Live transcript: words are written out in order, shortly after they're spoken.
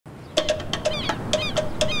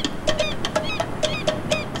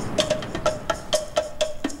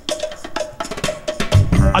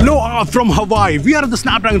Aloha from Hawaii. We are at the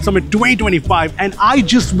Snapdragon Summit 2025 and I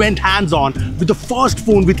just went hands-on with the first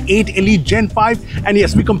phone with 8 Elite Gen 5, and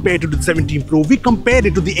yes, we compared it to the 17 Pro. We compared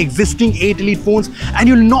it to the existing 8 Elite phones, and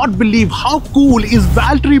you'll not believe how cool is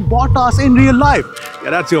Valtteri Bottas in real life. Yeah,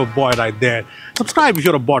 that's your boy right there. Subscribe if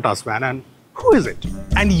you're a Bottas fan. And who is it?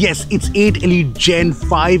 And yes, it's 8 Elite Gen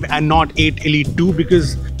 5 and not 8 Elite 2,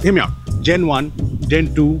 because, hear me out, Gen 1,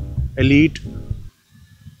 Gen 2, Elite,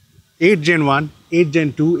 8 Gen 1, 8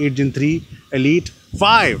 Gen 2, 8 Gen 3, Elite,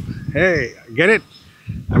 5. Hey, get it?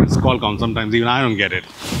 I mean, it's Qualcomm sometimes, even I don't get it.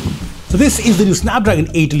 So this is the new Snapdragon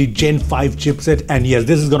 8 Elite Gen 5 chipset, and yes,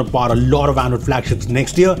 this is going to power a lot of Android flagships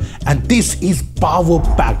next year, and this is power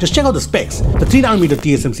packed. Just check out the specs. The 3nm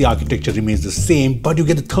TSMC architecture remains the same, but you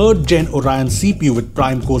get the 3rd gen Orion CPU with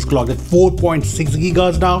prime cores clocked at 4.6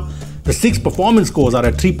 GHz now. The 6 performance cores are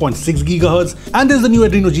at 3.6 GHz, and there's the new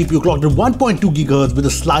Adreno GPU clocked at 1.2 GHz with a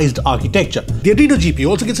sliced architecture. The Adreno GPU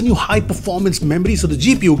also gets a new high-performance memory, so the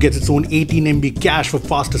GPU gets its own 18 MB cache for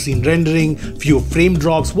faster scene rendering, fewer frame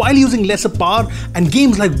drops, while using lesser power, and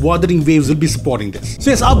games like Wuthering Waves will be supporting this. So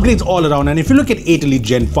yes, upgrades all around, and if you look at 8 Elite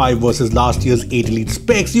Gen 5 versus last year's 8 Elite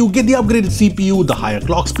specs, you get the upgraded CPU, the higher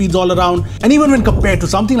clock speeds all around, and even when compared to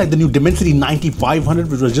something like the new Dimensity 9500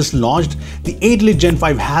 which was just launched, the 8 Elite Gen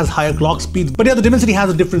 5 has higher clock speeds, but yeah, the Dimensity has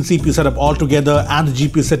a different CPU setup altogether, and the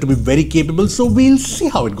GPU is said to be very capable, so we'll see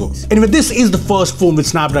how it goes. Anyway, this is the first phone with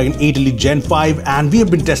Snapdragon 8 Elite Gen 5, and we have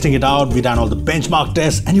been testing it out. We ran all the benchmark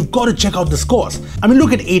tests, and you've got to check out the scores. I mean,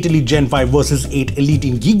 look at 8 Elite Gen 5 versus 8 Elite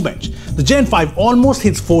in Geekbench. The Gen 5 almost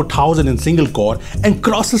hits 4,000 in single core and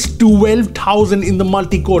crosses 12,000 in the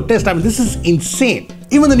multi-core test. I mean, this is insane.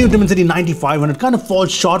 Even the new Dimensity 9500 kind of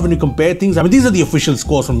falls short when you compare things. I mean, these are the official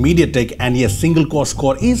scores from MediaTek, and yes, single core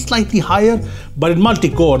score is slightly higher, but in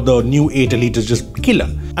multi-core, the new 8 Elite is just killer.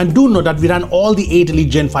 And do note that we ran all the 8 Elite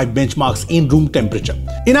Gen 5 benchmarks in room temperature.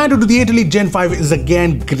 In AnTuTu, the 8 Elite Gen 5 is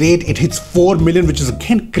again great. It hits 4 million, which is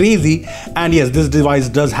again crazy. And yes, this device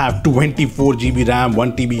does have 24 GB RAM,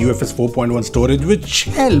 1 TB UFS 4.1 storage, which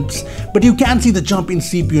helps. But you can see the jump in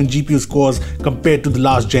CPU and GPU scores compared to the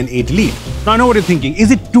last Gen 8 Elite. Now I know what you're thinking. Is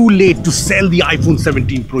it too late to sell the iPhone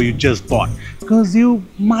 17 Pro you just bought? Because you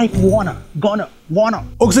might wanna.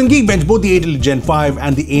 Oaks and Geekbench, both the 8 Elite Gen 5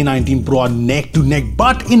 and the A19 Pro are neck to neck,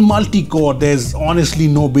 but in multi-core, there's honestly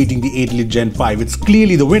no beating the 8 Elite Gen 5. It's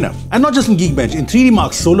clearly the winner. And not just in Geekbench, in 3D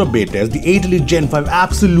Mark's solar beta test, the 8 Elite Gen 5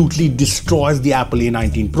 absolutely destroys the Apple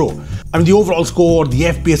A19 Pro. I mean, the overall score, the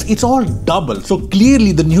FPS, it's all double. So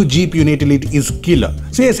clearly the new GPU in 8 Elite is killer.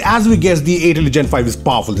 So yes, as we guessed, the 8 Elite Gen 5 is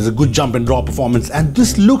powerful. There's a good jump in raw performance, and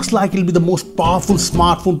this looks like it'll be the most powerful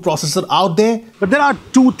smartphone processor out there. But there are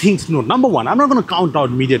two things to note. Number one, I'm not going to count out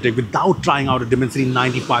MediaTek without trying out a Dimensity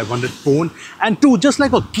 9500 phone. And two, just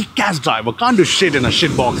like a kick-ass driver can't do shit in a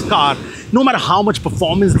shitbox car, no matter how much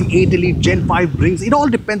performance the 8 Elite Gen 5 brings, it all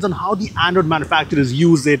depends on how the Android manufacturers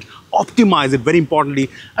use it, optimize it, very importantly.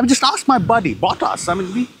 I mean, just ask my buddy, Bottas. I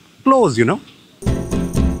mean, we close, you know.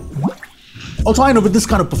 Also, I know with this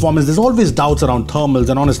kind of performance, there's always doubts around thermals,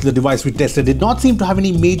 and honestly, the device we tested did not seem to have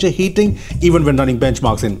any major heating, even when running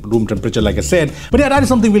benchmarks in room temperature, like I said. But yeah, that is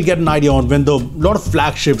something we'll get an idea on when the lot of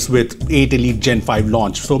flagships with 8 Elite Gen 5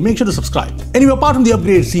 launch, so make sure to subscribe. Anyway, apart from the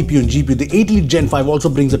upgraded CPU and GPU, the 8 Elite Gen 5 also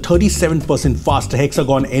brings a 37% faster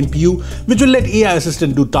hexagon NPU, which will let AI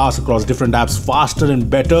Assistant do tasks across different apps faster and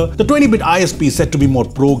better. The 20-bit ISP is said to be more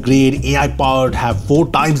pro-grade, AI-powered, have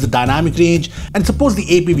 4 times the dynamic range, and supports the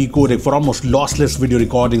APV codec for almost lossless video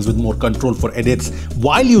recordings with more control for edits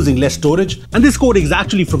while using less storage. And this codec is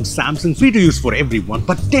actually from Samsung, free to use for everyone,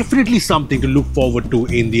 but definitely something to look forward to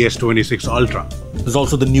in the S26 Ultra. There's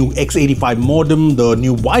also the new X85 modem, the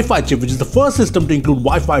new Wi-Fi chip, which is the first system to include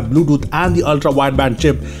Wi-Fi, Bluetooth, and the ultra wideband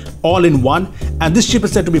chip all in one. And this chip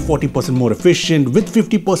is said to be 40% more efficient with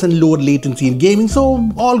 50% lower latency in gaming,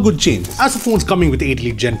 so all good changes. As for phones coming with 8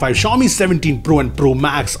 Elite Gen 5, Xiaomi 17 Pro and Pro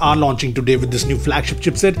Max are launching today with this new flagship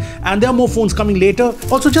chipset, and there are more phones coming later.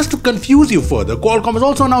 Also, just to confuse you further, Qualcomm has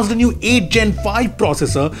also announced the new 8 Gen 5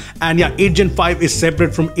 processor, and yeah, 8 Gen 5 is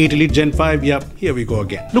separate from 8 Elite Gen 5. Yeah, here we go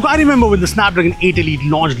again. Look, I remember when the Snapdragon 8 Elite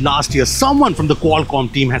launched last year, someone from the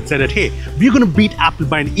Qualcomm team had said that, hey, we're gonna beat Apple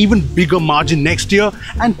by an even bigger margin next year,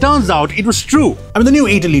 and turns out it was true. I mean, the new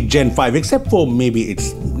 8 Elite Gen 5, except for maybe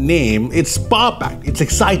its name, it's power-packed, it's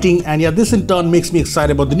exciting, and yeah, this in turn makes me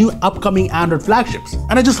excited about the new upcoming Android flagships.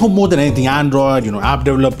 And I just hope more than anything, Android, app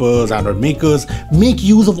developers, Android makers make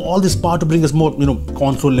use of all this power to bring us more,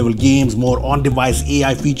 console-level games, more on-device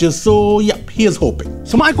AI features. So yeah, here's hoping.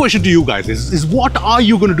 So my question to you guys is what are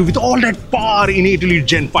you going to do with all that power in 8 Elite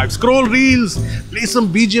Gen 5? Scroll reels, play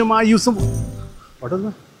some BGMI, use some... What is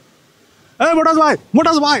that?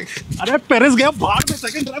 मोटास भाई, अरे Paris गया बाहर में,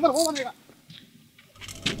 second driver वो बनेगा।